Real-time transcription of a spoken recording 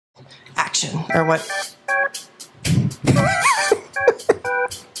action. Or what?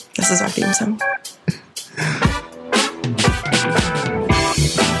 This is our theme song.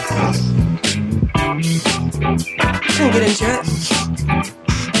 Can we get into it?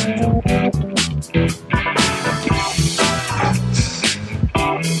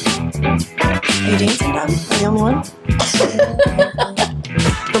 Are you dancing, Dom? Are you the only one?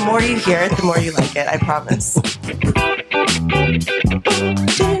 The more you hear it, the more you like it, I promise.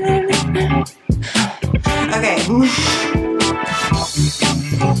 Okay.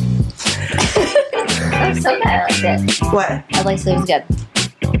 I'm so glad I liked it. What? I liked it. It was good.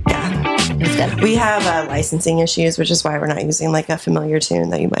 Yeah. It was good. We have licensing issues, which is why we're not using like a familiar tune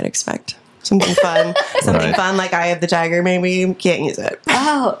that you might expect. Something fun. Something fun like Eye of the Tiger, maybe. Can't use it.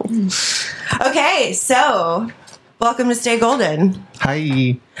 Oh. Okay, so welcome to Stay Golden.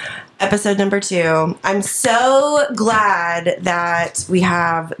 Hi. Episode number 2. I'm so glad that we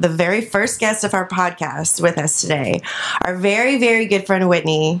have the very first guest of our podcast with us today. Our very, very good friend,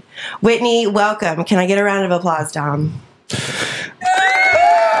 Whitney. Whitney, welcome. Can I get a round of applause, Dom?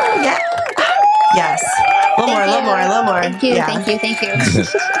 Yeah. Yes. A little more. Thank you, Yeah. thank you.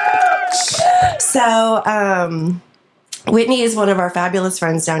 So, Whitney is one of our fabulous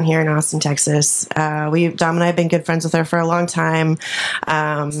friends down here in Austin, Texas. Dom and I have been good friends with her for a long time.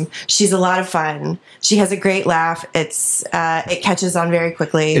 She's a lot of fun. She has a great laugh. It catches on very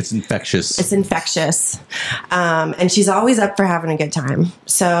quickly. It's infectious. And she's always up for having a good time.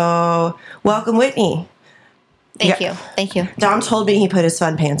 So, welcome, Whitney. Thank you. Dom told me he put his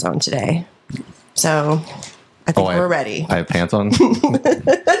fun pants on today. So, I think we're ready. I have pants on.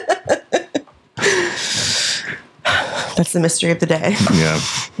 That's the mystery of the day. Yeah.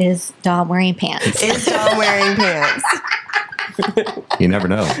 Is Dom wearing pants? Is Dom wearing pants? You never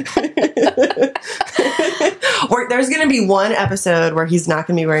know. Or there's going to be one episode where he's not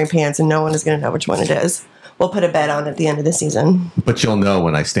going to be wearing pants and no one is going to know which one it is. We'll put a bet on at the end of the season. But you'll know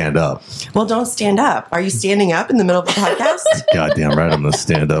when I stand up. Well, don't stand up. Are you standing up in the middle of the podcast? Goddamn right, I'm going to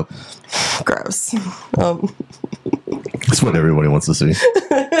stand up. Gross. That's what everybody wants to see.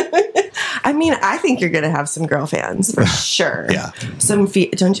 I mean, I think you're going to have some girl fans for sure. Yeah. Some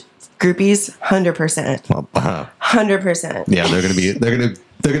groupies, 100%. 100%. Yeah, they're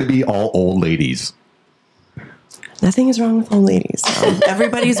gonna be all old ladies. Nothing is wrong with old ladies. So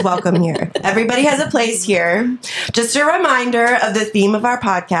everybody's welcome here. Everybody has a place here. Just a reminder of the theme of our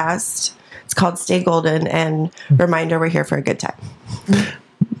podcast. It's called Stay Golden, and reminder we're here for a good time.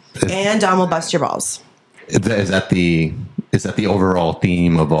 And Dom will bust your balls. Is that the overall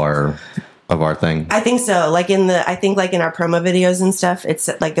theme of our thing? I think so. Like in our promo videos and stuff, it's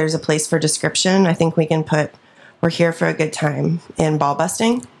like there's a place for description. I think we can put we're here for a good time and ball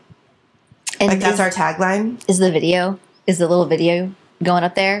busting. And like that's our tagline. Is the little video going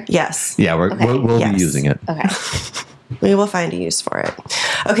up there? Yes. Yeah, we'll be using it. Okay. We will find a use for it.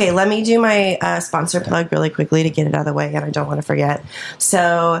 Okay, let me do my sponsor plug really quickly to get it out of the way, and I don't want to forget.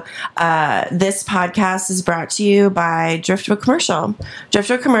 So this podcast is brought to you by Driftwood Commercial.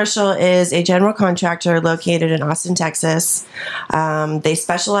 Driftwood Commercial is a general contractor located in Austin, Texas. They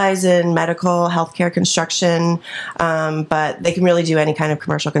specialize in medical, healthcare construction, but they can really do any kind of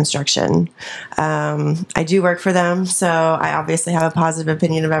commercial construction. I do work for them, so I obviously have a positive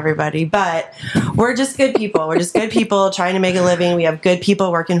opinion of everybody, but we're just good people. We're just good people trying to make a living. We have good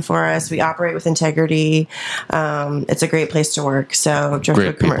people working for us. We operate with integrity. It's a great place to work. So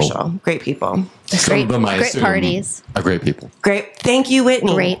Driftwood Commercial, great people. Great parties. Are great people. Great. Thank you,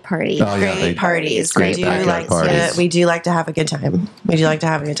 Whitney. Great parties. Oh, yeah, Great parties. Great We do like to have a good time.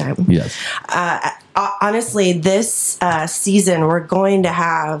 Yes. Honestly, this season we're going to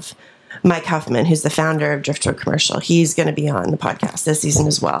have Mike Huffman, who's the founder of Driftwood Commercial. He's going to be on the podcast this season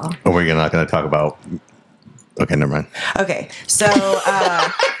as well. But we're not going to talk about. Okay, never mind. Okay, so but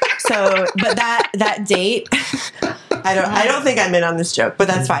that date, I don't think I'm in on this joke, but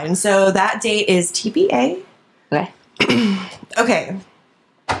that's fine. So that date is TBA. Okay. Okay.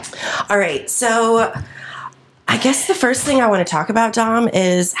 All right. So I guess the first thing I want to talk about, Dom,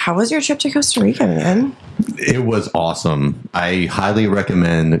 is how was your trip to Costa Rica, man? It was awesome. I highly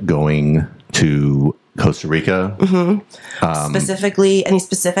recommend going to Costa Rica. Mm-hmm. Specifically, any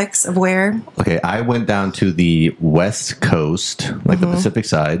specifics of where? Okay, I went down to the West Coast, like the Pacific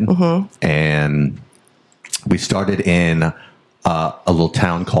side, and we started in a little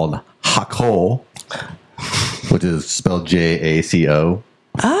town called Jaco, which is spelled Jaco.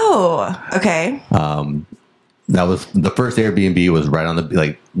 Oh, okay. That was the first Airbnb. Was right on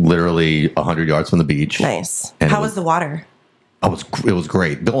the literally 100 yards from the beach. Nice. And How was the water? It was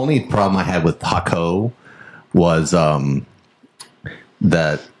great. The only problem I had with Jaco was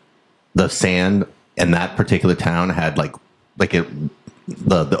that the sand in that particular town had like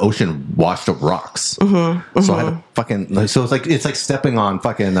the ocean washed up rocks. So I had to fucking, so it's like stepping on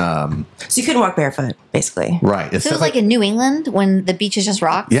fucking so you couldn't walk barefoot, basically. right. So it was like in New England when the beach is just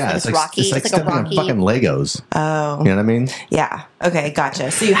rocks. Yeah, it's rocky. It's like a stepping rocky. on fucking Legos. Oh, You know what I mean? yeah. Okay,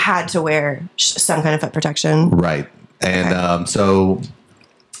 gotcha. So you had to wear some kind of foot protection. Right. And so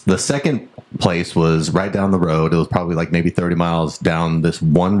the second place was right down the road. It was probably like maybe 30 miles down this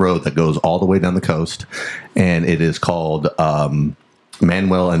one road that goes all the way down the coast. And it is called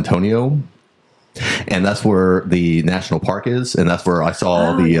Manuel Antonio. And that's where the national park is. And that's where I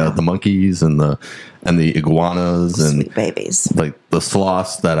saw the monkeys and the iguanas and Sweet babies. like the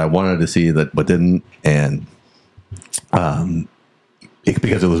sloths that I wanted to see but didn't. And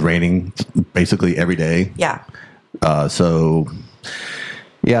because it was raining basically every day. Yeah. So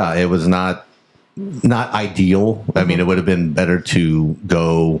yeah, it was not ideal. I mean, it would have been better to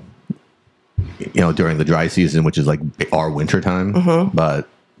go, during the dry season, which is like our winter time. But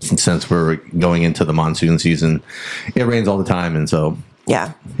since we're going into the monsoon season, it rains all the time, and so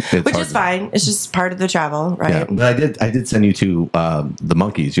yeah, which is fine. It's just part of the travel, right? Yeah, but I did send you to the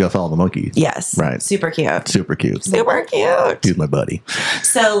monkeys. You saw the monkeys, yes, right? Super cute. Super cute. Super cute. He's my buddy.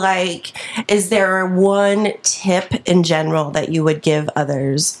 So, like, is there one tip in general that you would give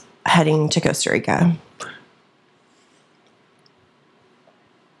others heading to Costa Rica?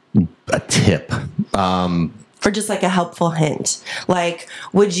 A tip. Or just like a helpful hint. Like,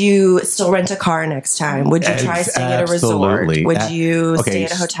 would you still rent a car next time? Would you try staying at a resort? Would you stay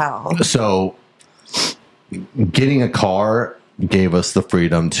at a hotel? So getting a car gave us the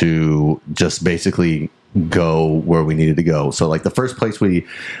freedom to just basically go where we needed to go. So like the first place we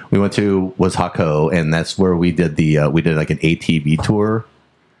went to was Jaco, and that's where we did we did like an ATV tour.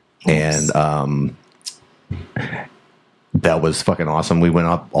 Nice. And that was fucking awesome. We went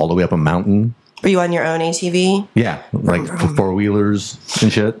up all the way up a mountain. Were you on your own ATV? Yeah, like four wheelers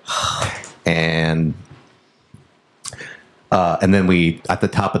and shit. And then we at the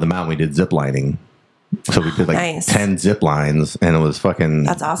top of the mountain we did zip lining. So we did like Nice. 10 zip lines, and it was fucking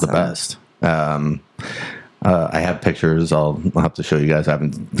That's awesome. the best. I have pictures. I'll have to show you guys. I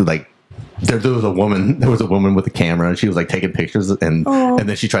haven't like. There was a woman with a camera, and she was like taking pictures, and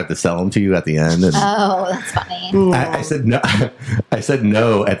then she tried to sell them to you at the end. And Oh, that's funny. I said no. I said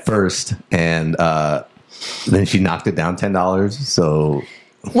no at first, and then she knocked it down $10. So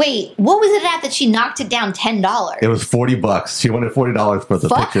Wait, what was it at that she knocked it down $10? it was $40. She wanted $40 for the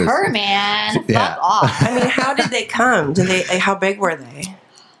Fuck pictures. her, man. Yeah. Fuck off. I mean, how did they come? How big were they?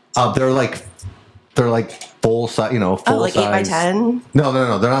 They're like full size, full Like size. 8x10? No,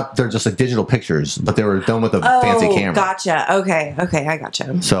 they're not. They're just like digital pictures, but they were done with a fancy camera. Gotcha. Okay, I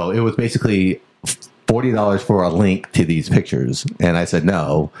gotcha. So it was basically $40 for a link to these pictures, and I said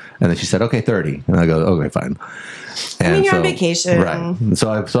no, and then she said okay, $30, and I go okay, fine. And I mean, you're on vacation, right?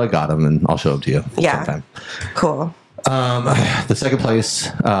 So I got them, and I'll show them to you. Yeah. sometime. Cool. The second place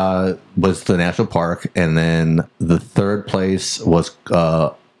was the national park, and then the third place was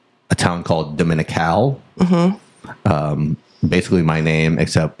a town called Dominical. Basically my name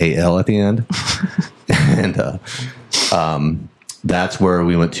except AL at the end. And that's where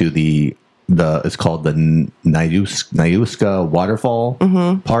we went to it's called the Nayuska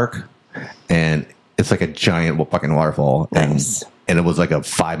Waterfall Park, and it's like a giant fucking waterfall. Nice. And it was like a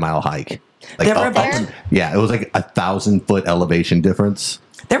 5-mile hike. Like There were there? yeah, it was like 1,000-foot elevation difference.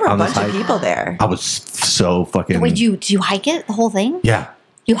 There were a on this bunch of hike. people there. I was so fucking. Wait, did you hike it, the whole thing? Yeah.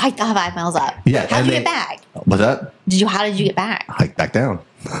 You hiked the 5 miles up. Yeah. How'd you get back? What's that? How did you get back? Hike back down.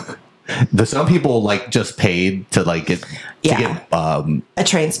 Some people like just paid to like get Some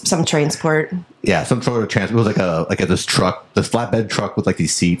transport. yeah, some sort of transport. It was like this flatbed truck with like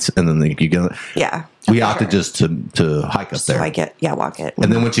these seats, and then you get. Yeah. We opted just to hike up So there. I get, walk it.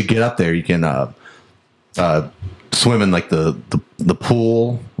 And then once you get up there, you can swim in like the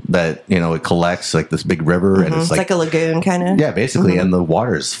pool that it collects like this big river, and it's like a lagoon kind of. yeah, basically, and the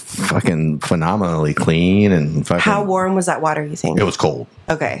water's fucking phenomenally clean and fucking. How warm was that water, you think? It was cold.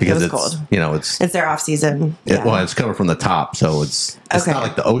 Okay, Because it was cold. It's It's their off season. well, it's coming from the top, so it's Okay. not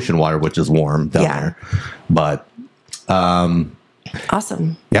like the ocean water, which is warm down there. But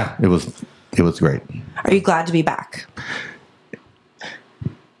Awesome. yeah, it was great. Are you glad to be back?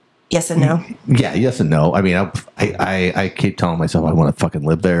 Yes and no. Yeah, yes and no. I mean, I keep telling myself I want to fucking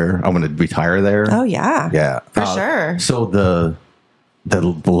live there. I want to retire there. Oh yeah. Yeah, For sure. So the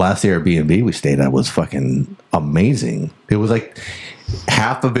last Airbnb we stayed at was fucking amazing. It was like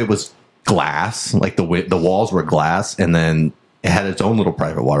half of it was glass, like the walls were glass, and then it had its own little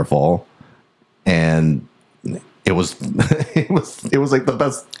private waterfall, and it was it was like the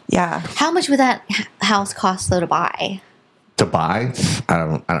best Yeah. How much would that house cost though to buy? to buy. I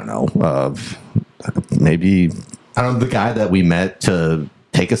don't know. Maybe I don't know, the guy that we met to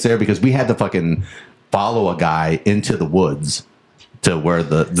take us there, because we had to fucking follow a guy into the woods to where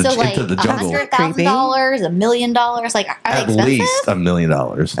the So like into the jungle. Creepy. $100,000, $1 million, like are they At expensive? least $1 million.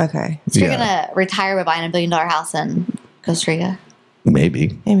 Okay. So you're Yeah. gonna retire by buying $1 billion house in Costa Rica?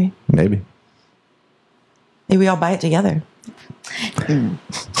 Maybe. Maybe. Maybe. Maybe we all buy it together.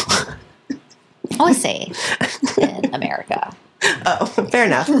 I always say in America. Oh, fair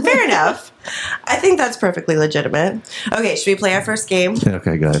enough. Fair enough. I think that's perfectly legitimate. Okay, should we play our first game?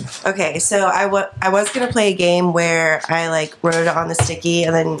 Okay, good. Okay, so I was going to play a game where I like wrote it on the sticky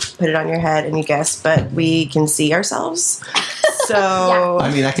and then put it on your head and you guess, but we can see ourselves. So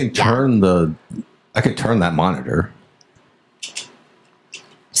I mean, I can turn that monitor.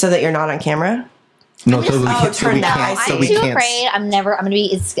 so that you're not on camera? No, so we oh, can't. turn that. I see. I'm too afraid. I'm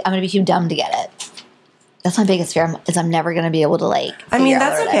gonna be too dumb to get it. That's my biggest fear. Is I'm never gonna be able to like. I mean, figure out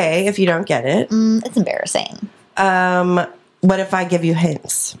that's what it okay if you don't get it. is. It's embarrassing. What if I give you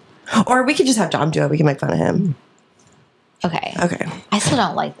hints? Or we could just have Dom do it. We can make fun of him. Okay. Okay. I still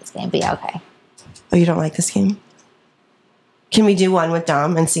don't like this game, but yeah, okay. Oh, you don't like this game? Can we do one with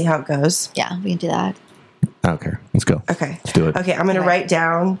Dom and see how it goes? Yeah, we can do that. I don't care. Let's go. Okay. Let's do it. Okay, I'm going to Okay. write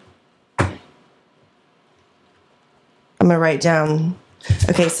down.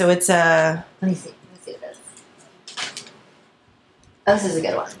 Okay, so it's a. Let me see. This. Oh, this is a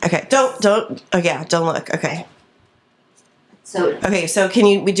good one. Okay, don't. Oh yeah, don't look. Okay. So, Okay, so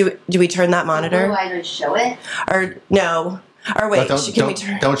do we turn that monitor? do I just show it? Or no? Or wait, But can we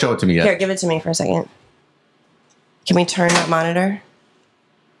turn? don't show it to me yet. Here, give it to me for a second. Can we turn that monitor?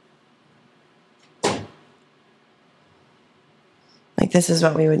 Like this is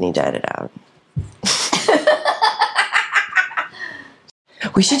what we would need to edit out.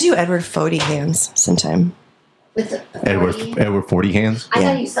 We should do Edward Fody hands sometime. With the Edward 40 hands. I Yeah.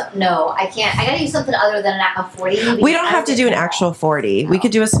 gotta use something. No, I can't. I gotta use something other than a 40. We don't have to do an actual 40. We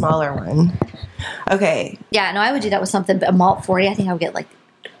could do a smaller one. Okay. Yeah, no, I would do that with something. But a malt 40, I think I would get like.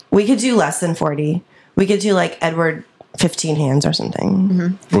 We could do less than 40. We could do like Edward 15 hands or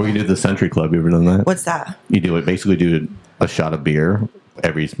something. Or we can do the Century Club. You ever done that? What's that? You basically do a shot of beer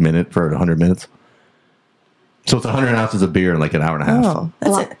every minute for 100 minutes. So it's 100 ounces of beer in like an hour and a half.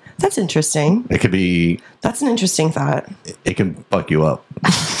 Oh, that's interesting. It could be. That's an interesting thought. It can fuck you up.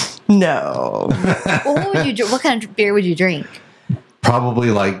 No. Well, what kind of beer would you drink?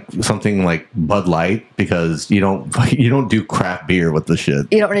 Probably like something like Bud Light, because you don't do craft beer with the shit.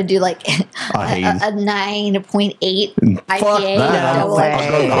 You don't want to do like A haze. a 9.8 IPA. Fuck that! No I'll way.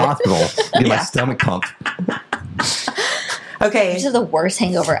 go to the hospital. Get my Yeah. stomach pumped. Okay. This is the worst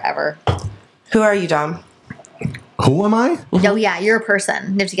hangover ever. Who are you, Dom? Who am I? No, yeah, you're a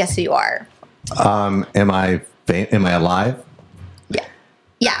person. You have to guess who you are. Am I alive?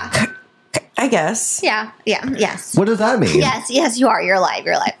 Yeah. I guess. Yeah. Yes. What does that mean? Yes, you are. You're alive.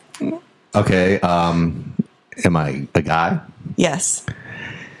 You're alive. Okay. Am I a guy? Yes.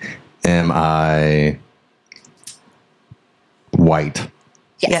 Am I white?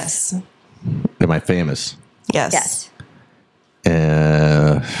 Yes. Am I famous? Yes. Yes.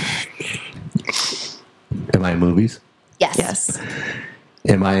 Am I in movies? Yes. Yes.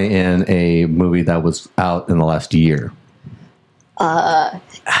 Am I in a movie that was out in the last year?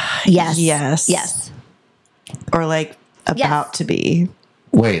 Yes. Yes. Yes. Or like about Yes. to be.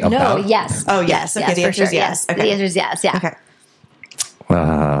 Wait, No, about? yes. Oh, yes. Okay, the for answer is sure. yes. Okay. The answer is yes. Yeah. Okay.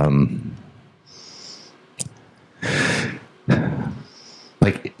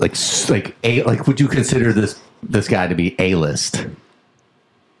 Like, would you consider this guy to be A-list?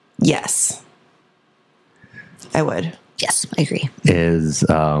 Yes. I would. Yes, I agree.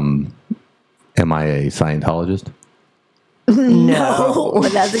 Am I a Scientologist? No. Oh,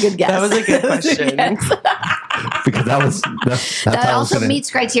 that's a good guess. That was a good question. Because that's That how I was also gonna, meets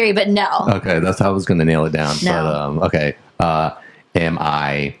criteria, but no. Okay, that's how I was going to nail it down. No. But okay, am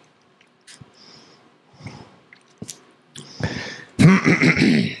I?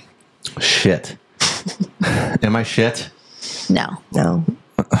 Shit. Am I shit? No. No.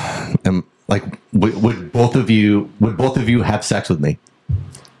 Would both of you have sex with me?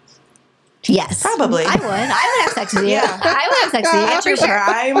 Yes. Probably. I would have sex with you. Yeah. I would have sex with you. Yeah, Every for sure.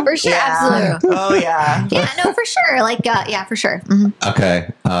 time? For sure. Yeah. Absolutely. Oh, yeah. Yeah, no, for sure. Like, yeah, for sure. Mhm. Okay.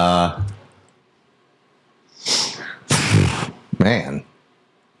 Man.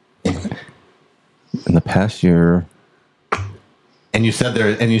 In the past year, and you said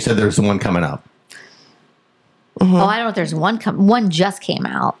there's one coming up. Oh, I don't know if there's one. One just came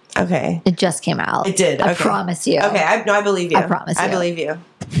out. Okay. It just came out. It did. I Okay. promise you. Okay. I believe you. I promise you. I believe you.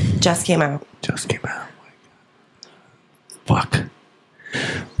 Just came out. Just came out. Fuck.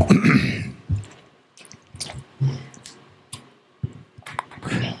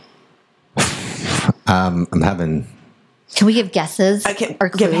 I'm having. Can we give guesses or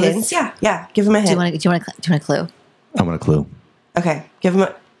clues? Give hints. Yeah. Give him a hint. Do you want a clue? I want a clue. Okay. Give him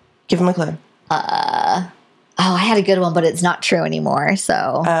a clue. Oh, I had a good one, but it's not true anymore.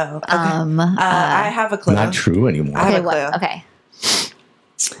 So, Oh, okay. I have a clue. Not true anymore. I have okay, a clue. what? Okay.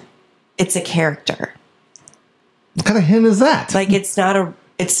 It's a character. What kind of hint is that? Like it's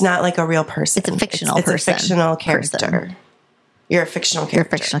not like a real person. It's a fictional It's person. a fictional character. Person. You're a fictional character. You're a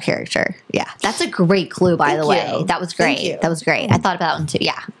fictional character. Yeah. That's a great clue, by the way. you. That was Thank great. you. That was great. I thought about that one too.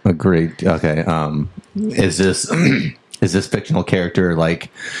 Yeah. Agreed. Okay. Is this fictional character like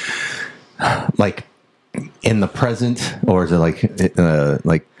in the present, or is it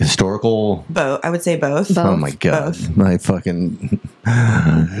like historical? Both. I would say both. Both. Oh my god! Both. My fucking.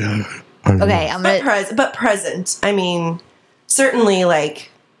 Okay. I'm going to. But present. I mean, certainly like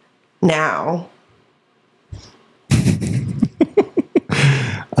now.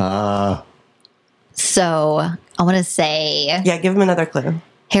 So, I want to say Yeah. Give him another clue.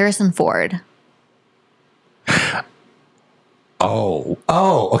 Harrison Ford. Oh.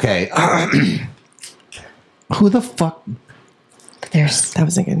 Okay. Who the fuck? There's. That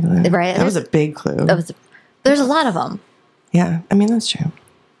was a good clue. Right? That was a big clue. There's a lot of them. Yeah. I mean, that's true.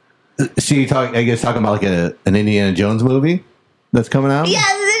 So you I guess talking about like an Indiana Jones movie that's coming out? Yeah,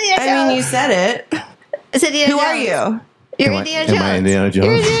 it's Indiana Jones. I mean, you said it. It's Indiana Who are Jones. you? You're Am I- Indiana am Jones. I Indiana Jones?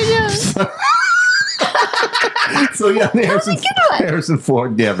 You're Indiana Jones. So yeah, Harrison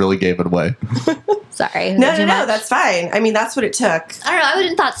Ford, really gave it away. Sorry. No, too much? that's fine. I mean, that's what it took. I don't know. I would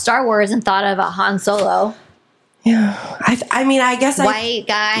have thought Star Wars and thought of a Han Solo. Yeah. I mean, I guess White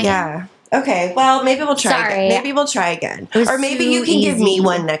guy. Yeah. Okay. Well, maybe we'll try. Sorry. Again. Maybe we'll try again. was Or maybe too you can give me easy.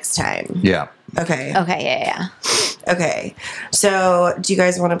 one next time. Yeah. Okay. Okay, yeah. Okay. So, do you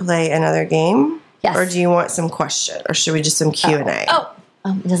guys want to play another game? Yes. Or do you want some question? Or should we just some Q&A? Oh,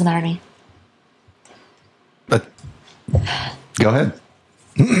 it doesn't matter to me. But go ahead.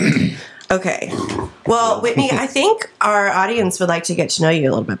 Okay. Well, Whitney, I think our audience would like to get to know you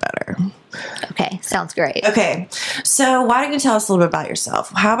a little bit better. Okay, sounds great. Okay. So, why don't you tell us a little bit about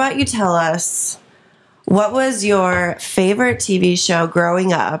yourself? How about you tell us what was your favorite TV show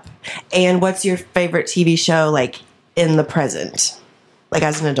growing up, and what's your favorite TV show like in the present, like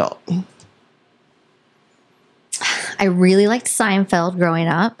as an adult? I really liked Seinfeld growing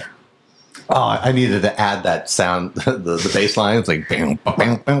up. Oh, I needed to add that sound, the bass line. It's like, bam,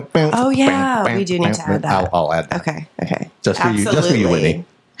 bam, bam, bam, Oh, yeah, bam, bam, we do need to add that. I'll add that. Okay. Just for you, Whitney.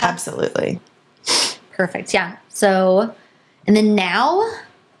 Absolutely. Perfect, yeah. So, and then now,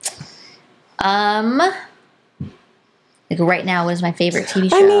 like right now, what is my favorite TV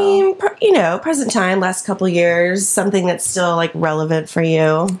show? I mean, present time, last couple years, something that's still like relevant for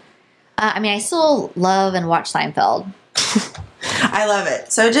you. I still love and watch Seinfeld. I love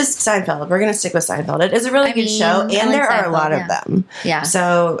it. So just Seinfeld. We're going to stick with Seinfeld. It is a really good show, and like there are a Seinfeld, lot yeah. of them. Yeah.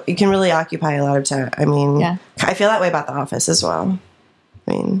 So you can really occupy a lot of time. I mean, Yeah. I feel that way about The Office as well.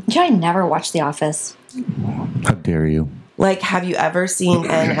 I mean, I never watched The Office. How dare you? like, have you ever seen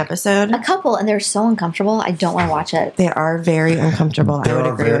an episode? A couple, and they're so uncomfortable. I don't want to watch it. They are very uncomfortable. I would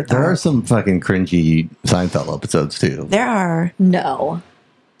agree with that. There are some fucking cringy Seinfeld episodes too. There are. No.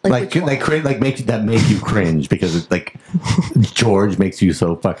 Like which one? make you cringe because it's like George makes you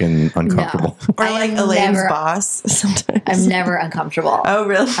so fucking uncomfortable. Or I like am Elaine's never- boss sometimes. I'm never uncomfortable. Oh,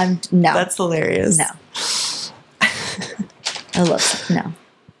 really? No. That's hilarious. No. I love no.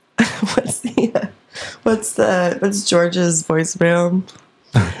 What's George's voicemail?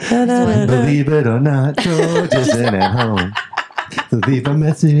 Believe it or not, George isn't at home. Leave a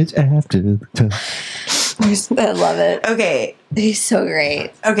message after the tone. I love it. Okay. He's so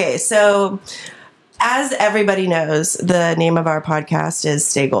great. Okay, so as everybody knows, the name of our podcast is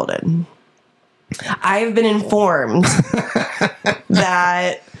Stay Golden. I've been informed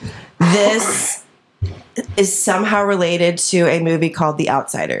that this is somehow related to a movie called The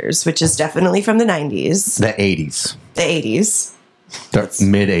Outsiders, which is definitely from the 90s, The 80s. the 80s,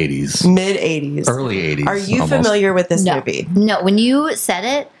 Mid 80s. mid 80s. Early 80s. Are you almost. familiar with this No. movie? No, when you said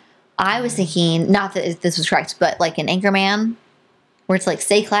it, I was thinking, not that this was correct, but like an Anchorman, where it's like,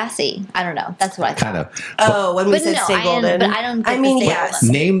 stay classy. I don't know. That's what I thought. Kind of. Oh, when we But said no, Stay Golden. but I don't get I mean, the Stay yes.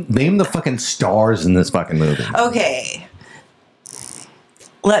 Golden. Name the fucking stars in this fucking movie. Okay.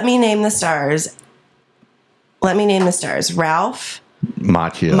 Let me name the stars. Ralph,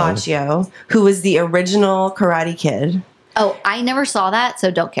 Machio, who was the original Karate Kid. Oh, I never saw that,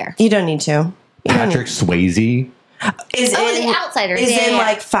 so don't care. You don't need to. Patrick Swayze. The Outsiders. Is in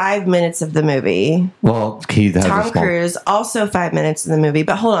like 5 minutes of the movie. Well, he has Tom Cruise, also 5 minutes in the movie.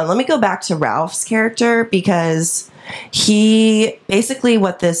 But hold on, let me go back to Ralph's character, because he basically,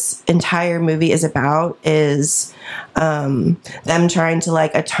 what this entire movie is about is them trying to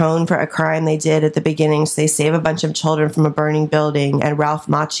like atone for a crime they did at the beginning. So they save a bunch of children from a burning building, and Ralph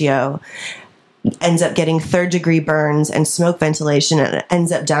Macchio ends up getting 3rd-degree burns and smoke ventilation and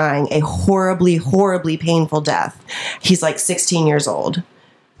ends up dying a horribly, horribly painful death. He's like 16 years old.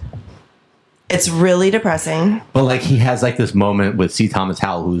 It's really depressing. But like he has like this moment with C. Thomas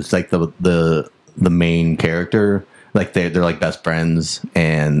Howell, who's like the main character. Like they're like best friends,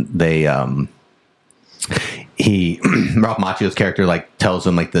 and they Ralph Macchio's character like tells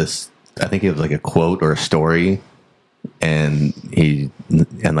him like this. I think it was like a quote or a story. And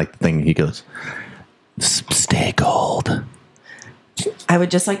like the thing he goes, stay gold. I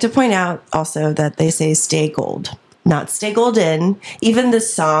would just like to point out also that they say stay gold, not stay golden. Even the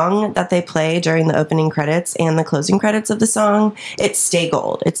song that they play during the opening credits and the closing credits of the song, it's stay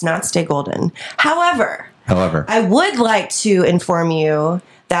gold. It's not stay golden. However, I would like to inform you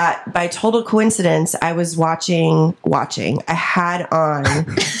that by total coincidence, I was watching. I had on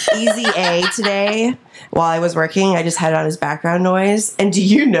Easy A today while I was working. I just had it on as background noise. And do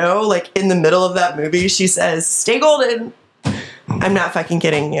you know, like in the middle of that movie, she says, stay golden. I'm not fucking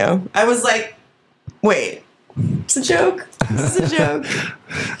kidding you. I was like, wait, it's a joke. This is a joke.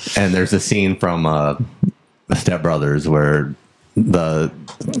 And there's a scene from the Step Brothers where the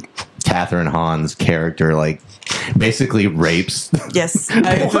Catherine Hahn's character like basically rapes. Yes,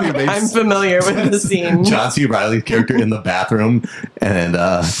 I'm familiar with the scene. John C. Reilly's character in the bathroom, and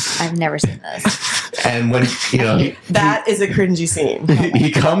I've never seen this. And when that is a cringy scene.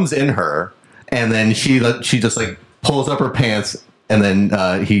 He comes in her, and then she just like pulls up her pants, and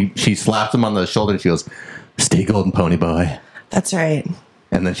then she slaps him on the shoulder, and she goes, "Stay golden, pony boy." That's right.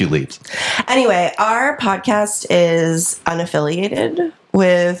 And then she leaves. Anyway, our podcast is unaffiliated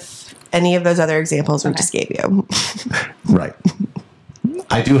with any of those other examples we just gave you. Right.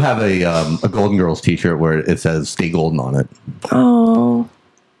 I do have a Golden Girls t-shirt where it says "Stay Golden" on it. Oh,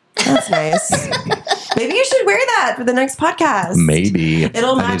 that's nice. Maybe you should wear that for the next podcast. Maybe.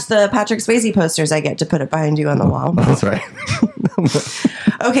 It'll match the Patrick Swayze posters I get to put it behind you on the wall. That's right.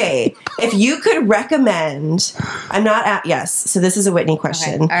 Okay, if you could recommend, so this is a Whitney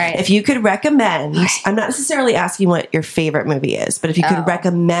question. Okay, all right. If you could recommend, I'm not necessarily asking what your favorite movie is, but if you could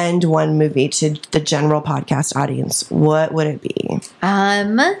recommend one movie to the general podcast audience, what would it be?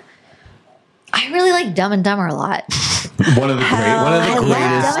 I really like Dumb and Dumber a lot. One of the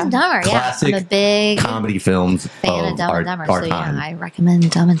greatest Dumb and Dumber. classic I'm a big comedy films fan of Dumb and Dumber. our So time. yeah, I recommend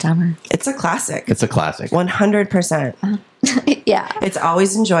Dumb and Dumber. It's a classic. It's a classic. 100%. Yeah. It's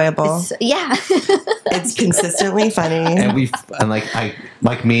always enjoyable. It's consistently funny. And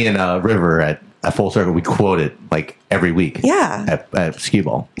like me and River at Full Circle, we quote it like every week. Yeah. At skee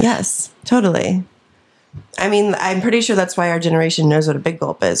ball. Yes, totally. I mean, I'm pretty sure that's why our generation knows what a big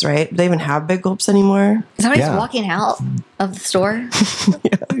gulp is, right? Do they even have big gulps anymore? Somebody's walking out of the store.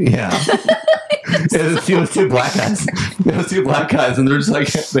 Yeah. It was two black guys. It was two black guys, and they're just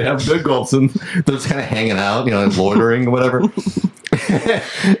like, they have big gulps, and they're just kind of hanging out, loitering or whatever.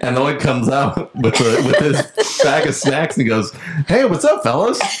 And the one comes out with his bag of snacks, and he goes, "Hey, what's up,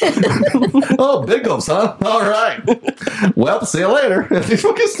 fellas? Oh, big gulps, huh? All right. Well, see you later." And he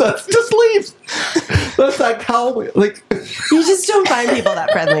just leaves. That's like how you just don't find people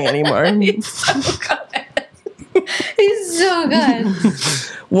that friendly anymore. He's so good. He's so good.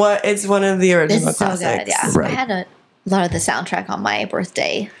 It's one of the original It's so classics. good, yeah. Right. I had a lot of the soundtrack on my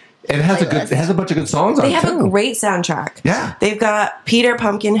birthday. It has a bunch of good songs on it. They have too. a great soundtrack. Yeah. They've got Peter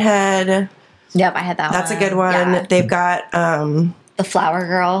Pumpkinhead. Yep, I had that That's one. a good one. Yeah. They've got The Flower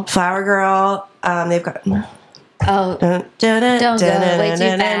Girl. They've got Oh, don't go way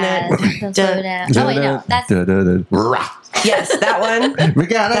too fast. Don't slow down. Oh, wait, no. That's yes, that one. We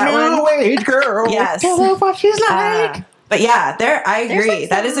got a new age girl. Yes. Tell her what she's like. But yeah, I agree.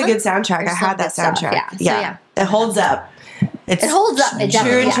 That is a good soundtrack. There's I had that some good stuff. soundtrack. Yeah. So, yeah. It holds up. It holds up. It True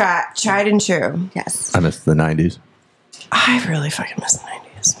definitely, and tried and true. Yes. I miss the 90s. I really fucking miss the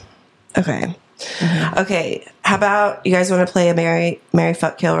 90s. Okay. Okay. How about you guys want to play a Mary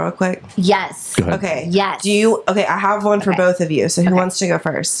Fuck Kill real quick? Yes. Go ahead. Okay. Yes. I have one for both of you. So who wants to go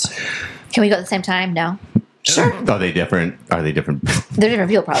first? Can we go at the same time? No. Sure. Are they different? They're different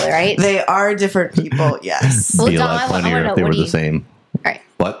people, probably, right? They are different people, yes. Well, Be a Dom, lot I funnier wanna if they know, were what do the you- same. All right.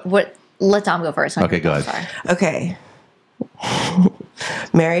 What? Let Dom go first. Okay, go ahead. Sorry. Okay.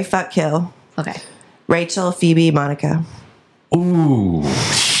 Marry, fuck, kill. Okay. Rachel, Phoebe, Monica. Ooh,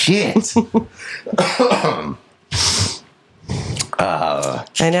 shit.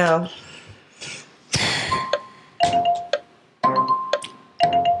 I know.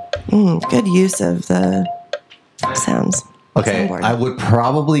 Good use of the sounds. Okay, Soundboard. I would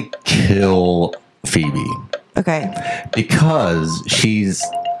probably kill Phoebe Okay. because she's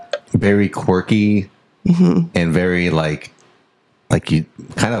very quirky and very like you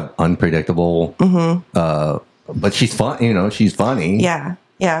kind of unpredictable. But she's fun. You know, she's funny. Yeah.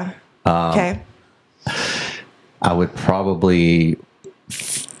 Yeah. Okay. I would probably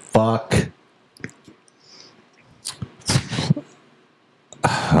fuck.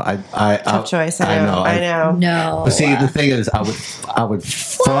 Tough choice. I know. No. But see, the thing is, I would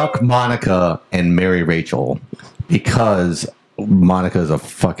fuck Monica and marry Rachel because Monica is a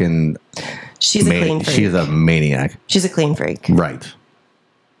fucking. She's a clean freak. She's a maniac. She's a clean freak. Right.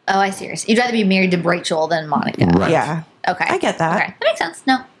 Oh, I see. You'd rather be married to Rachel than Monica. Right. Yeah. Okay. I get that. Okay. That makes sense.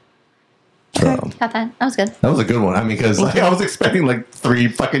 No. So, Got that. That was good. that was a good one. I mean, because like, I was expecting like 3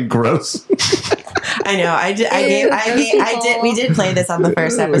 fucking gross. I know. I did. We did play this on the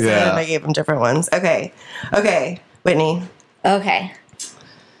first episode. Yeah. And I gave them different ones. Okay. Whitney. Okay.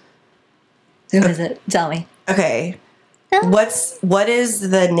 Who is it? Tell me. Okay. What is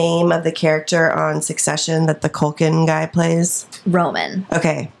the name of the character on Succession that the Culkin guy plays? Roman.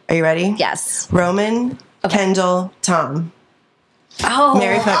 Okay. Are you ready? Yes. Roman, Kendall, Tom. Oh.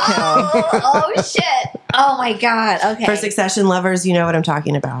 Mary fuck kill. Oh shit. Oh my god. Okay. For Succession lovers, you know what I'm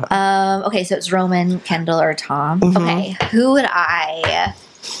talking about. Okay, so it's Roman, Kendall, or Tom. Mm-hmm. Okay. Who would I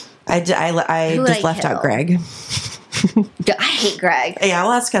I Who would just I left kill? out Greg. I hate Greg. Yeah,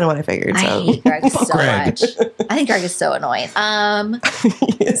 well, that's kind of what I figured. I So. hate Greg so Greg. much. I think Greg is so annoying.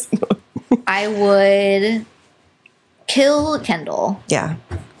 Yes. I would kill Kendall, Yeah.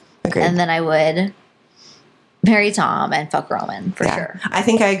 Agreed. and then I would marry Tom and fuck Roman for yeah. sure. I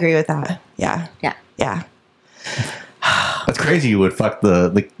think I agree with that. Yeah. Yeah. Yeah. That's crazy. You would fuck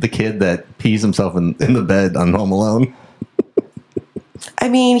the kid that pees himself in the bed on Home Alone. I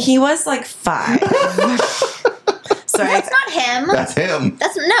mean, he was like 5. Sorry. That's not him. That's him.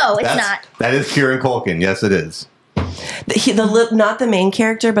 It's not. That is Kieran Culkin. Yes, it is. Not the main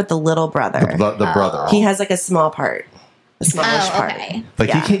character, but the little brother. The brother. He has like a small part. A smallish part. Okay. Like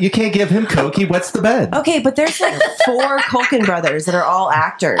Yeah. you can't give him coke. He wets the bed. Okay, but there's like 4 Culkin brothers that are all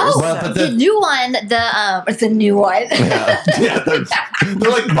actors. Oh, Well, but the new one. The new one. Yeah, they're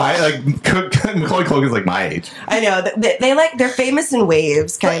like Macaulay Culkin's like my age. I know. They're famous in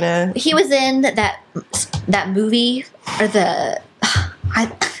waves, kind of. He was in that movie or I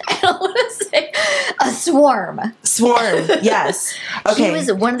don't want to say a Swarm. Swarm, yes. Okay. He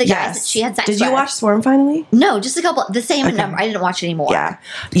was one of the guys that she had sex Did you with. watch Swarm finally? No, just a couple. The same number. I didn't watch it anymore. Yeah.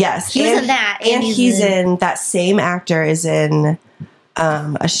 Yes. He was in that, And he's in that same actor is in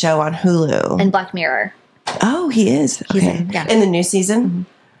a show on Hulu. And Black Mirror. Oh, he is. He's Okay. in the new season?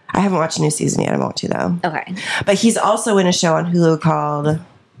 I haven't watched the new season yet. I want to, though. Okay. But he's also in a show on Hulu called...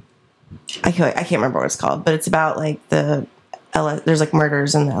 I can't remember what it's called, but it's about like there's like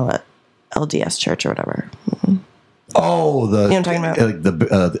murders in the LDS church or whatever. Oh, You know what I'm talking about? Like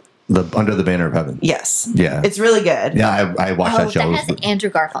the Under the Banner of Heaven. Yes. Yeah. It's really good. Yeah, I watched that show. That has Andrew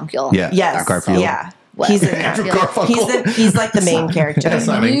Garfunkel. Yeah. Yes. Garfield. Yeah. What? He's in that. Andrew Garfunkel. He's like the main character. Yes,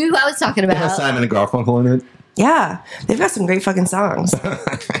 I Simon. knew who I was talking It has about. Simon and Garfunkel in it. Yeah. They've got some great fucking songs.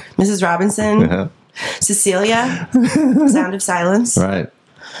 Mrs. Robinson, Yeah. Cecilia, Sound of Silence. Right.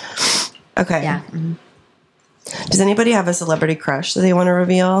 Okay. Yeah. Mhm. Does anybody have a celebrity crush that they want to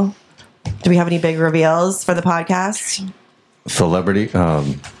reveal? Do we have any big reveals for the podcast? Celebrity.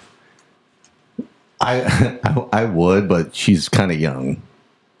 I would, but she's kind of young.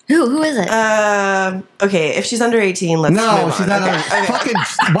 Who is it? Okay, if she's under 18, let's No, move she's on. not. Okay.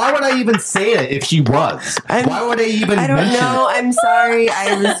 Fucking. Why would I even say it if she was? Why would I even I don't mention know. it? I'm sorry.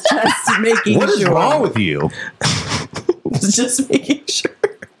 I was just making What is sure. wrong with you? was just making sure.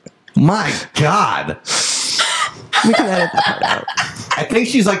 My God. We can edit that part out. I think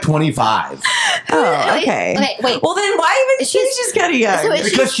she's like 25. Oh, okay. Okay, wait. Well, then why even? She's kind of young. So is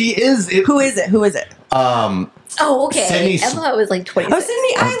Because she is. Who is it? Who is it? Oh, okay. Sydney- Emma was like 26. Oh,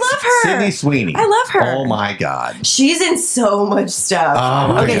 Sydney. I love her. Sydney Sweeney. I love her. Oh my God. She's in so much stuff.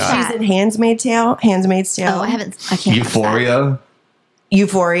 Oh my okay, God. she's in Handmaid's Tale. Oh, I can't. watch that. Euphoria.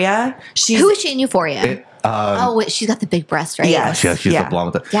 Euphoria. Who is she in Euphoria? It, oh, wait, she's got the big breast, right? Yes. she's Yeah. the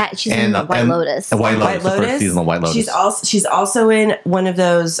blonde with the. Yeah, she's in the White Lotus. White Lotus. White The Lotus. first season of White Lotus. She's also in one of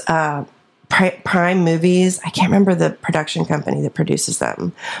those Prime movies. I can't remember the production company that produces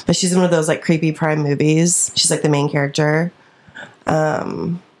them, but she's in one of those like creepy Prime movies. She's like the main character.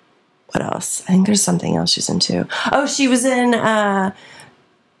 What else? I think there's something else she's into. Oh, she was in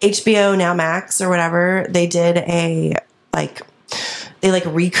HBO Now Max or whatever. They did they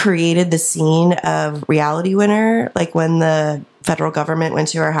recreated the scene of Reality Winner, like when the federal government went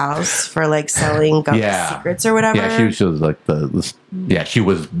to her house for like selling government secrets or whatever. Yeah, she was like she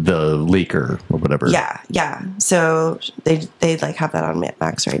was the leaker or whatever. Yeah. So they like have that on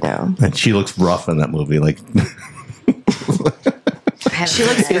Max right now. And she looks rough in that movie. Like she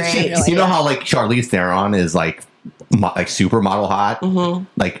looks great. You know how like Charlize Theron is like supermodel hot,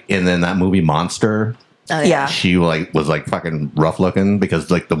 like, and then that movie Monster. Oh, yeah. She like was like fucking rough looking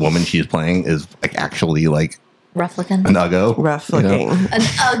because like the woman she's playing is like actually like rough looking, an uggo, rough looking, an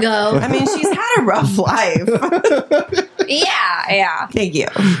uggo. I mean, she's had a rough life. Yeah. Thank you.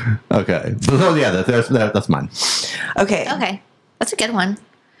 Okay, so yeah, that's mine. Okay, that's a good one. I'm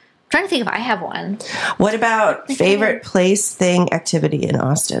trying to think if I have one. What about favorite place, thing, activity in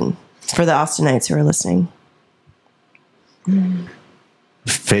Austin for the Austinites who are listening?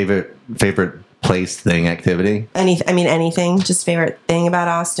 Favorite place, thing, activity? Anything. Just favorite thing about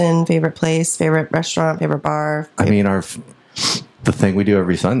Austin, favorite place, favorite restaurant, favorite bar. The thing we do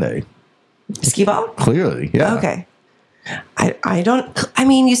every Sunday. Skee ball? Clearly, yeah. Okay.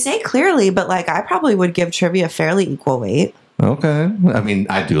 You say clearly, but like I probably would give trivia fairly equal weight. Okay. I mean,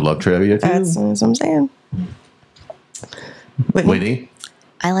 I do love trivia too. That's what I'm saying. Whitney?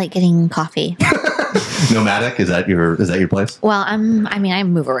 I like getting coffee. Nomadic? Is that your place? Well, I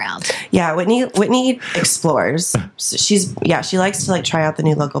move around. Yeah, Whitney explores. So she likes to like try out the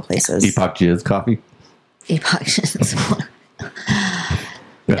new local places. Epoch Jizz coffee? Epoch Jizz.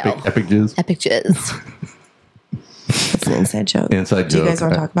 Epic Jizz? Epic Jizz. It's an inside joke. Do you guys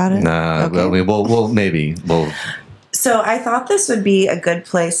want to talk about it? Nah, okay. Well, maybe. So I thought this would be a good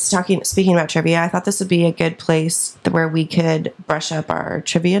place, speaking about trivia, I thought this would be a good place where we could brush up our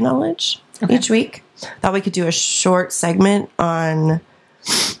trivia knowledge each week. Thought we could do a short segment on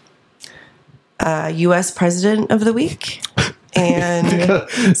U.S. President of the Week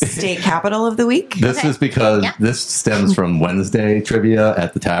and State Capital of the Week. This is because this stems from Wednesday trivia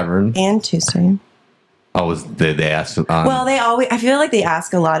at the tavern. And Tuesday. Oh, they asked? I feel like they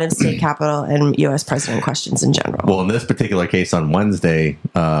ask a lot of state capital and U.S. president questions in general. Well, in this particular case on Wednesday,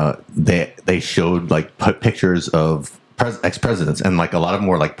 they showed like pictures of ex-presidents, and like a lot of them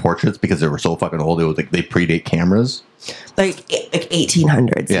were like portraits because they were so fucking old. It was like they predate cameras, like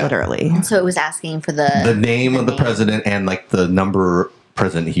 1800s, literally. And so it was asking for the name of the president and like the number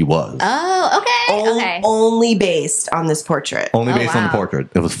president he was. Oh, okay. Only based on this portrait. Only based on the portrait.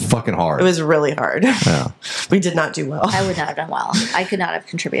 It was fucking hard. It was really hard. Yeah. We did not do well. I would not have done well. I could not have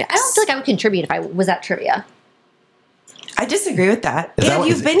contributed. I don't feel like I would contribute if I was at trivia. I disagree with that. And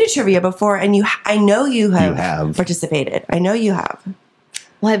you've been to trivia before, and I know you have participated. I know you have.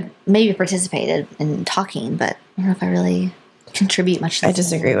 Well, I've maybe participated in talking, but I don't know if I really contribute much to I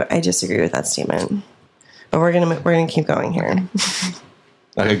disagree with that statement. But we're gonna keep going here.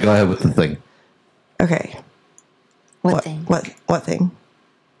 Okay, go ahead with the thing. Okay. What thing? What thing?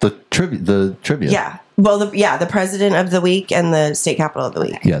 The trivia. Yeah. Well, the president of the week and the state capital of the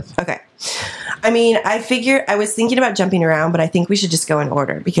week. Yes. Okay. I was thinking about jumping around, but I think we should just go in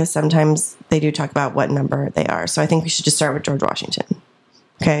order because sometimes they do talk about what number they are. So I think we should just start with George Washington.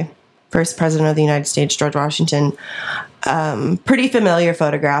 Okay. First president of the United States, George Washington. Pretty familiar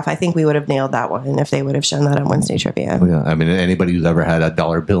photograph. I think we would have nailed that one if they would have shown that on Wednesday trivia. Oh, yeah. I mean, anybody who's ever had a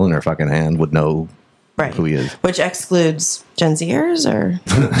dollar bill in their fucking hand would know who he is. Which excludes Gen Zers, or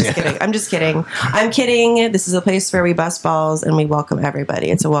I'm just kidding. I'm kidding. This is a place where we bust balls and we welcome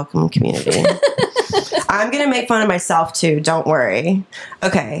everybody. It's a welcome community. I'm going to make fun of myself too. Don't worry.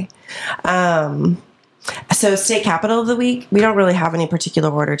 Okay. So state capital of the week, we don't really have any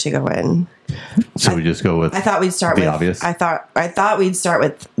particular order to go in. So we just go with I thought we'd start with obvious. I thought we'd start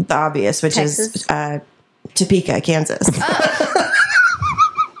with the obvious, which Texas? is Topeka, Kansas. Oh.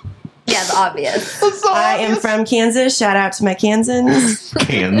 Yeah, the obvious. I am from Kansas. Shout out to my Kansans.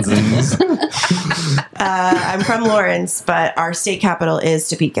 I'm from Lawrence, but our state capital is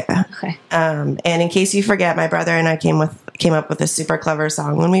Topeka. Okay. And in case you forget, my brother and I came up with a super clever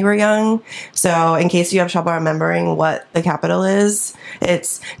song when we were young. So in case you have trouble remembering what the capital is,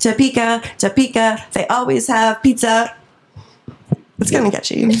 it's Topeka, Topeka. They always have pizza. It's gonna get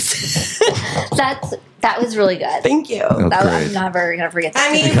you. That was really good. Thank you. That's great. I'm never gonna forget that.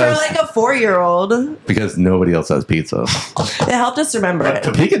 I mean, for like a 4-year-old, because nobody else has pizza. it helped us remember it.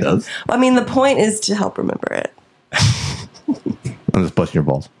 Topeka does. Well, I mean, the point is to help remember it. I'm just busting your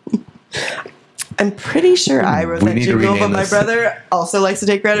balls. I'm pretty sure I wrote that jingle, but my brother also likes to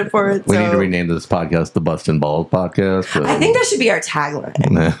take credit for it. We need to rename this podcast the Bust and Balls Podcast. I think that should be our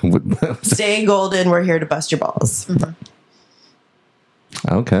tagline. Stay golden. We're here to bust your balls.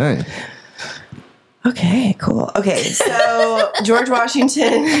 Okay. Okay, cool. Okay, so George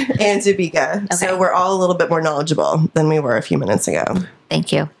Washington and Topeka. Okay. So we're all a little bit more knowledgeable than we were a few minutes ago.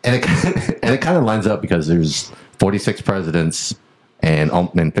 Thank you. And it kind of lines up because there's 46 presidents and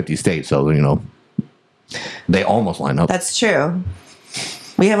 50 states. So, you know, they almost line up. That's true.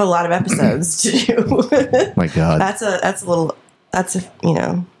 We have a lot of episodes to do. My God. That's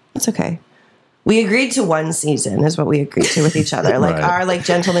okay. We agreed to one season is what we agreed to with each other. Like our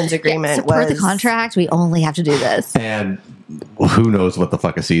gentleman's agreement was the contract. We only have to do this. And who knows what the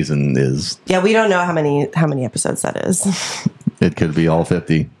fuck a season is. Yeah, we don't know how many episodes that is. It could be all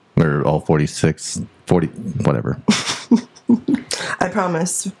 50 or all 46, 40, whatever. I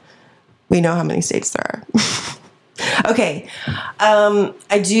promise. We know how many states there are. Okay.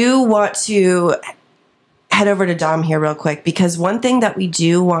 I do want to head over to Dom here real quick because one thing that we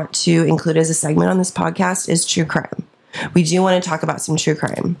do want to include as a segment on this podcast is true crime. We do want to talk about some true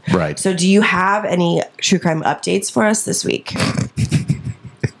crime. Right. So do you have any true crime updates for us this week?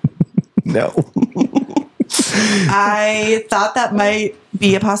 No. I thought that might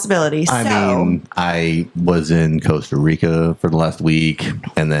be a possibility. I mean, I was in Costa Rica for the last week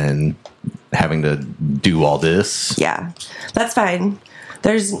and then having to do all this. Yeah, that's fine.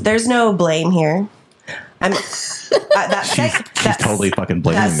 There's no blame here. She's totally fucking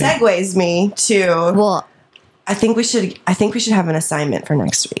blaming me. That segues me to. Well, I think we should have an assignment for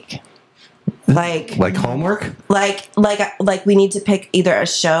next week. Like homework? Like we need to pick either a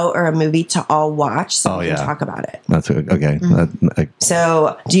show or a movie to all watch so we can talk about it. That's good. Okay.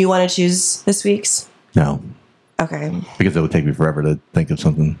 So, do you want to choose this week's? No. Okay. Because it would take me forever to think of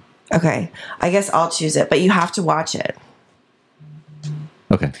something. Okay. I guess I'll choose it, but you have to watch it.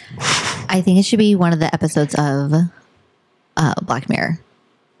 Okay. I think it should be one of the episodes of Black Mirror.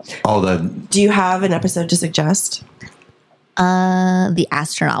 Do you have an episode to suggest? The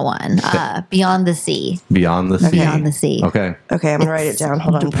astronaut one. Beyond the Sea. Beyond the Sea. Beyond the Sea. Okay. Okay, I'm gonna write it down.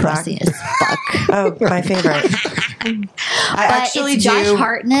 Hold on. Depressing as fuck. Oh, my favorite. I actually it's do. Josh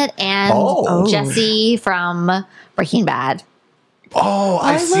Hartnett and Jesse from Breaking Bad. Oh,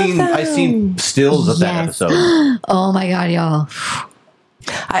 I've seen stills of that episode. Oh my God, y'all.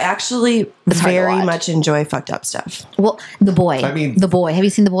 I actually very much enjoy fucked up stuff. Well, The Boy. The Boy. Have you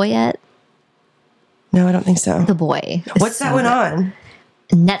seen The Boy yet? No, I don't think so. The Boy. What's that one on?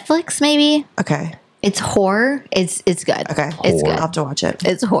 Netflix, maybe? Okay. It's horror. It's good. Okay. It's good. I'll have to watch it.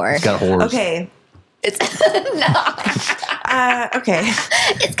 It's horror. It's got horrors. Okay. It's okay.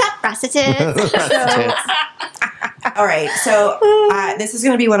 It's got prostitutes. All right. So this is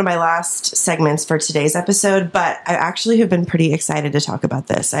going to be one of my last segments for today's episode, but I actually have been pretty excited to talk about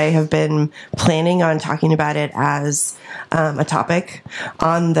this. I have been planning on talking about it as a topic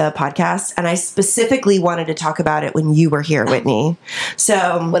on the podcast, and I specifically wanted to talk about it when you were here, Whitney.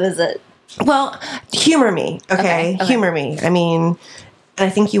 So what is it? Well, humor me. Okay. Humor me. I mean, and I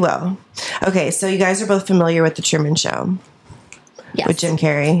think you will. Okay. So you guys are both familiar with The Truman Show. Yes. With Jim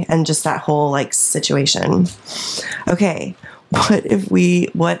Carrey and just that whole situation. Okay, what if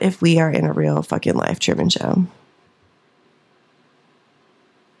we are in a real fucking life Truman Show?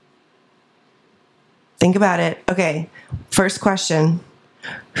 Think about it. Okay, first question: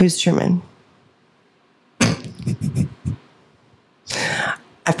 who's Truman? I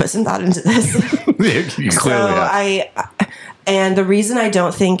put some thought into this. You clearly have. And the reason I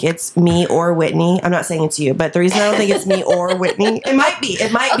don't think it's me or Whitney, I'm not saying it's you, but the reason I don't think it's me or Whitney, it might be,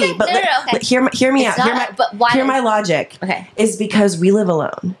 but okay. Hear me out. Hear my logic. Okay. Is because we live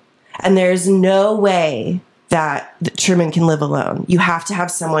alone, and there's no way that Truman can live alone. You have to have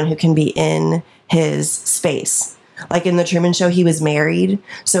someone who can be in his space. Like in the Truman Show, he was married,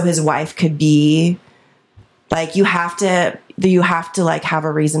 so his wife could be. Like you have to have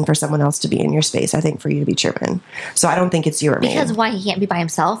a reason for someone else to be in your space, I think, for you to be Truman. So I don't think it's you or me. Because why? He can't be by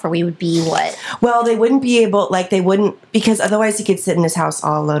himself, or we would be what? Well, they wouldn't be able, because otherwise he could sit in his house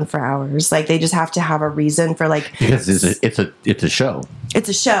all alone for hours. Like they just have to have a reason for because it's a show. It's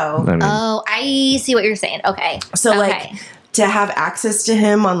a show. I mean, I see what you're saying. Okay. So to have access to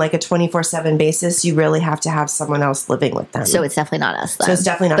him on a 24/7 basis, you really have to have someone else living with them. So it's definitely not us. Then. So it's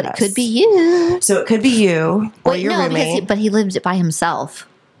definitely not us. But it could be you. So it could be you or your roommate. But he lived by himself.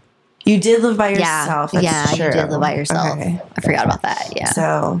 You did live by yourself. That's true. You did live by yourself. Okay. I forgot about that. Yeah.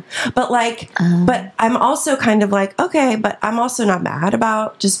 So, but I'm also kind of okay, but I'm also not mad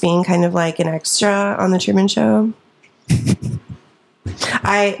about just being kind of an extra on the Truman Show.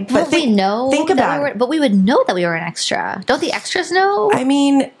 But we know. Think about it. But we would know that we were an extra. Don't the extras know? I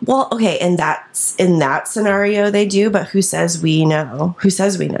mean, well, okay, in that scenario they do, but who says we know? Who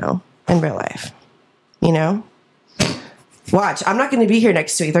says we know in real life? You know? Watch, I'm not going to be here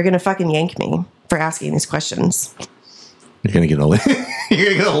next week. They're going to fucking yank me for asking these questions. You're gonna get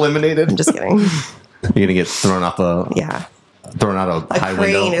eliminated. I'm just kidding. You're gonna get thrown off thrown out a high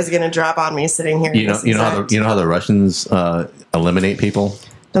crane window. is going to drop on me sitting here. You know how the Russians eliminate people?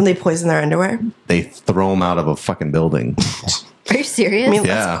 Don't they poison their underwear? They throw them out of a fucking building. Are you serious? I mean,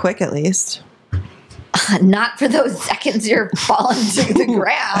 Yeah. that's quick at least. Not for those seconds you're falling to the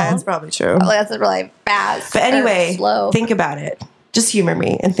ground. That's probably true. Like, that's really fast. But anyway, slow. think about it. Just humor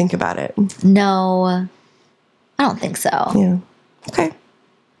me and think about it. No, I don't think so. Yeah. Okay.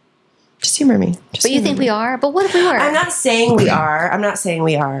 Just humor me. Just But you humor think me. we are? But what if we were? I'm not saying we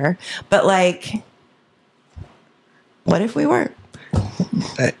are. But like, what if we weren't?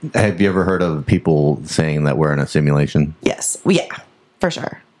 Have you ever heard of people saying that we're in a simulation? Yes. Yeah, for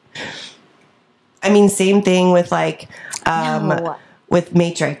sure. I mean, same thing with like, No. with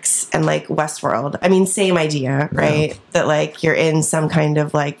Matrix and like Westworld. I mean, same idea, right? Yeah. That like you're in some kind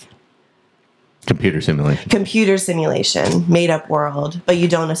of like Computer simulation, made up world, but you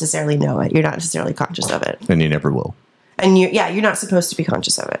don't necessarily know it. You're not necessarily conscious of it. And you never will. And you're not supposed to be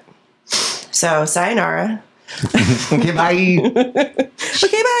conscious of it. So, sayonara. Okay, bye.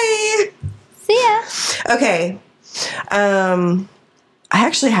 Okay, bye. See ya. Okay. I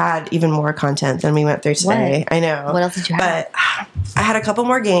actually had even more content than we went through today. What? I know. What else did you have? But I had a couple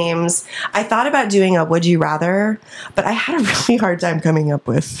more games. I thought about doing a Would You Rather, but I had a really hard time coming up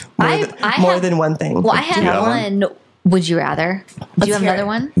with more than one thing. Well, I had have one. Would you rather? Do you have hear another it.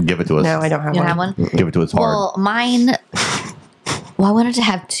 one? Give it to us. No, I don't have You one. don't have one? Give it to us hard. Well, mine. Well, I wanted to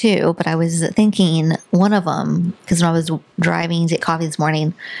have two, but I was thinking one of them because when I was driving to get coffee this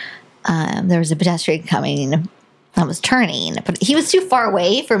morning, there was a pedestrian coming. I was turning, but he was too far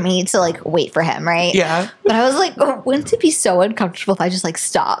away for me to like wait for him, right? Yeah. But I was like, oh, wouldn't it be so uncomfortable if I just like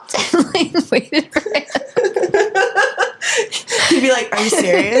stopped and like waited for him? You'd be like, are you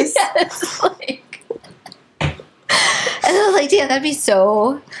serious? Yes, like. And I was like, damn, that'd be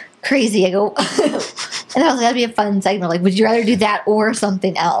so crazy. I go, and I was like, that'd be a fun segment. Like, would you rather do that or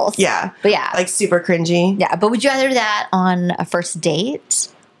something else? Yeah. But yeah. Like super cringy. Yeah, but would you rather do that on a first date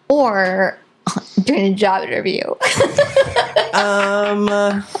or during a job interview?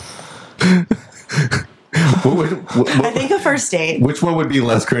 I think a first date. Which one would be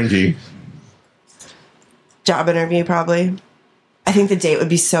less cringy? Job interview, probably. I think the date would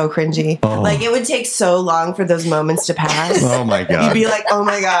be so cringy. Oh. Like, it would take so long for those moments to pass. Oh my You'd god. be like, oh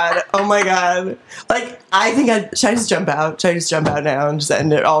my God, oh my God. Like, I think should I just jump out? Should I just jump out now and just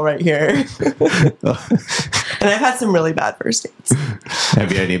end it all right here? And I've had some really bad first dates.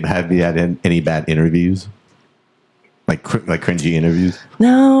 Have you had any bad interviews? Like cringy interviews?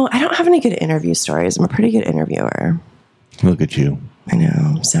 No, I don't have any good interview stories. I'm a pretty good interviewer. Look at you. I know,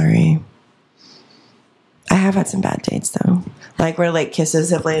 I'm sorry. I have had some bad dates though. Like where like kisses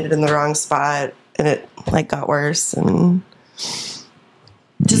have landed in the wrong spot and it like got worse, and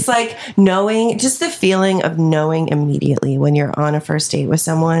just like knowing, just the feeling of knowing immediately when you're on a first date with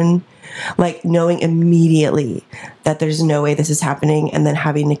someone, like knowing immediately that there's no way this is happening and then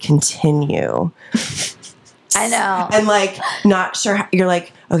having to continue. I know. And like not sure you're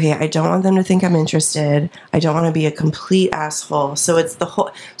like, okay, I don't want them to think I'm interested. I don't want to be a complete asshole. So it's the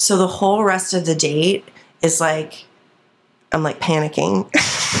whole rest of the date is like, I'm like panicking.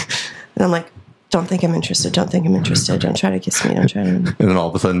 And I'm like, don't think I'm interested. Don't think I'm interested. Don't try to kiss me. Don't try to. And then all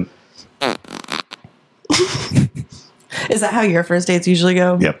of a sudden, Is that how your first dates usually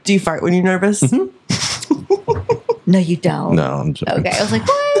go? Yep. Do you fart when you're nervous? No, you don't. no, I'm joking. Okay, I was like,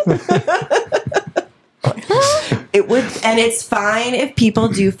 what? It would, and it's fine if people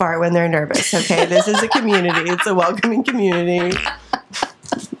do fart when they're nervous. Okay, this is a community. It's a welcoming community.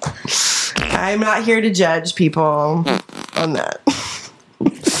 I'm not here to judge people on that.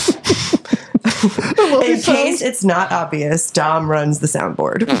 In case it's not obvious, Dom runs the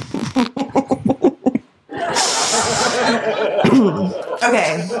soundboard.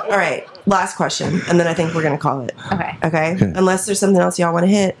 Okay, all right. Last question, and then I think we're gonna call it. Okay. Okay. Unless there's something else y'all want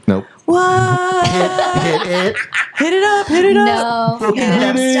to hit. Nope. What? Hit it. Hit it up. Hit it up. No. Hit it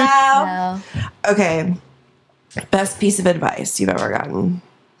up, No. style. No. Okay. Best piece of advice you've ever gotten,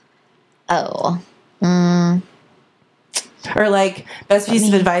 Oh. or like best piece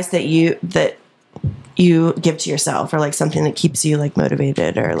of advice that you give to yourself, or like something that keeps you like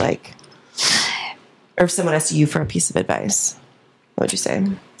motivated, or like, or if someone asks you for a piece of advice, what would you say?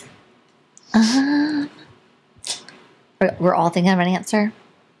 We're all thinking of an answer?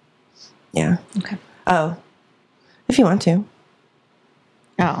 Yeah. Okay. Oh. If you want to.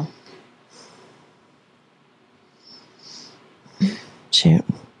 Oh. Shoot.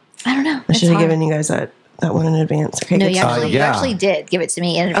 I don't know. I should have given you guys that one in advance. Okay, No, good you stuff. you actually did give it to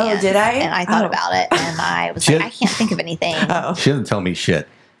me in advance. did I? And I thought about it, and I was like, I can't think of anything. Oh. She doesn't tell me shit.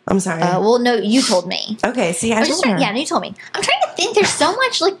 I'm sorry. Well, no, you told me. Okay, see, I told her. Yeah, you told me. I'm trying to think. There's so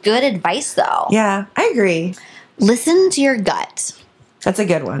much like good advice, though. Yeah, I agree. Listen to your gut. That's a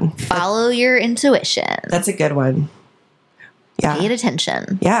good one. Follow your intuition. That's a good one. Yeah. Pay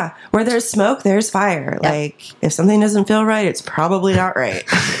attention. Yeah. Where there's smoke, there's fire. Yep. Like, if something doesn't feel right, it's probably not right.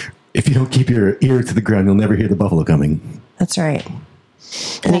 If you don't keep your ear to the ground, you'll never hear the buffalo coming. That's right.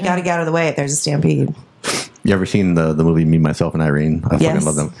 And you got to get out of the way if there's a stampede. You ever seen the movie Me, Myself, and Irene? I fucking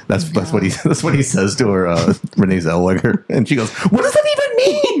love them. That's what he says to her, Renee Zellweger, and she goes, "What does that even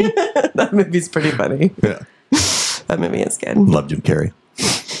mean?" That movie's pretty funny. Yeah, That movie is good. love Jim Carrey.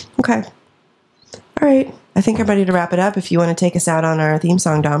 Okay. All right. I think I'm ready to wrap it up. If you want to take us out on our theme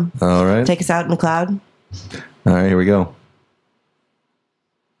song, Dom. All right. Take us out in the cloud. All right, here we go.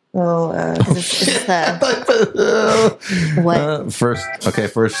 Well, Is this the what?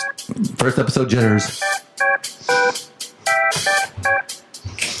 First episode jitters.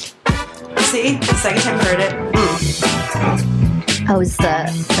 see? The second time I heard it. Oh, is the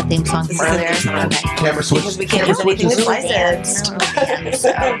theme song This is from the earlier? theme song. Okay. Camera switch. Because we can't use anything that's licensed.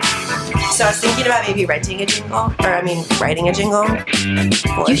 So, So I was thinking about maybe renting a jingle, writing a jingle.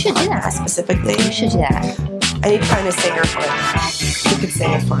 You should do that. Specifically. you should do that. I need to find a singer for it. Who could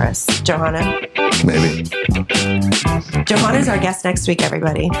sing it for us? Johanna. Maybe. Johanna's our guest next week,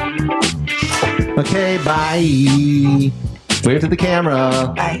 everybody. Okay, bye. Wave to the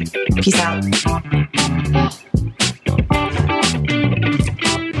camera. Bye. Peace out.